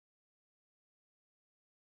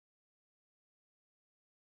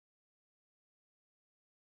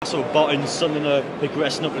Newcastle, botting Sunderland are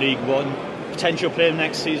progressing up League One. Potential player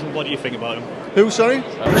next season, what do you think about him? Who, sorry?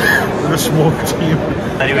 The smoke team.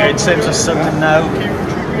 Anyway, in terms of Sunderland now,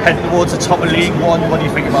 heading towards the top of League One, what do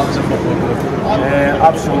you think about as a football club?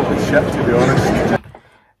 Absolutely shit, to be honest.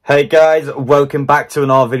 Hey guys, welcome back to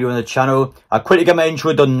another video on the channel. I'll quickly get my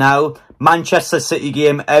intro done now. Manchester City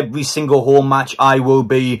game, every single home match I will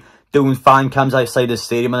be doing fan cams outside the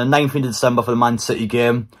stadium on the 9th of December for the Man City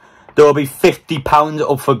game. There will be £50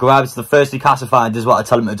 up for grabs. The first Newcastle fan is what I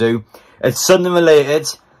tell them to do. It's Sunderland related.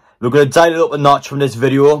 We're going to dial it up a notch from this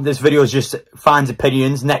video. This video is just fans'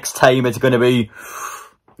 opinions. Next time it's going to be...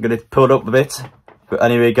 I'm going to pull it up a bit. But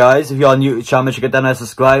anyway guys, if you're new to the channel, make sure you get down there and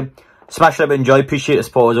subscribe. Smash like and enjoy. Appreciate the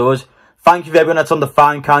support as always. Thank you for everyone that's on the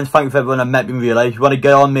fan cams. Thank you for everyone that met me in real life. If you want to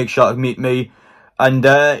get on, make sure to meet me. And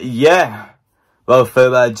yeah, without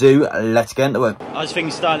further ado, let's get into it. As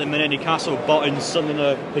things stand at the minute, Newcastle, botting Sunderland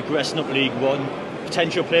are progressing up League One.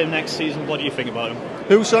 Potential player next season, what do you think about him?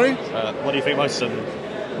 Who, sorry? What do you think about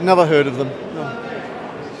Sunderland? Never heard of them.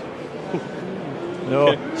 No.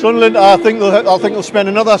 Okay. Sunderland, I think they'll spend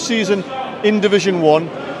another season in Division 1.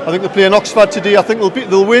 I think they're playing Oxford today. I think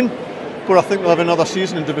they'll win, but I think they'll have another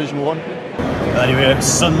season in Division 1. Anyway,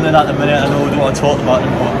 Sunderland at the minute, I know we don't want to talk about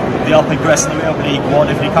them, but they are progressing the way up League One.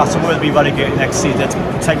 If Newcastle were to be relegated next season, it's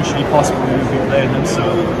potentially possible we will be playing them. So,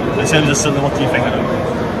 in terms of Sunderland, what do you think of them?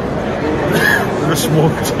 They're a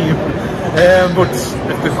smoke team. But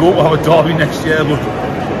if they go to have a derby next year, but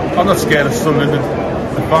I'm not scared of Sunderland.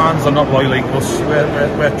 The fans are not loyal like us.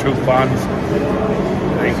 We're true fans.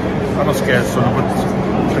 I'm not scared of Sunderland, but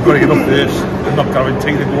they've got to get up first. They're not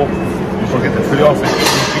guaranteed to go up. They'll get the playoffs.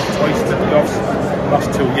 They've beat twice in the playoffs the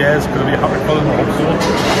last 2 years. Going to be a happy for them. I hope so.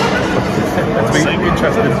 It's been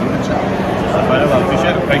interesting.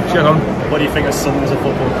 Right, cheers on. What do you think of Sunderland as a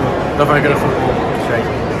football club? They're very good at football.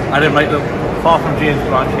 I didn't like them. Far from James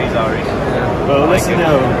Branch, he's alright. Well, listen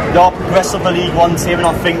now, you're progressed up the League One team, and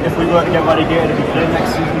I think if we were to get relegated, we'd be playing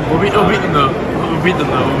next season. We'll beat them though. We'll beat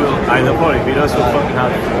them though. They'll probably beat us. We'll fucking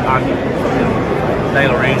have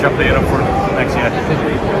Niall Ranger playing up for next year.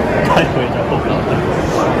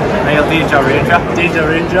 Niall Danger Ranger. Danger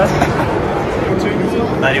Ranger.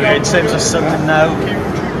 Anyway, in terms of Sunderland now,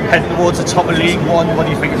 heading towards the top of League One, what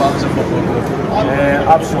do you think about as a football club?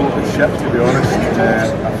 Absolutely shit, to be honest.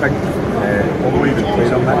 I think although we even play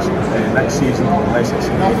them next season, unless it's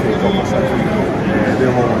in the FA Cup or something,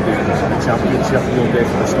 they'll all want to do the Championship. They'll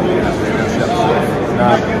definitely still be in the Premiership. So,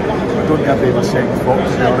 I don't give them a second thought, to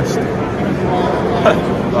be honest.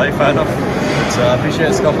 Right, fair enough. But, I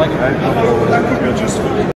appreciate it, Scott. Thank you.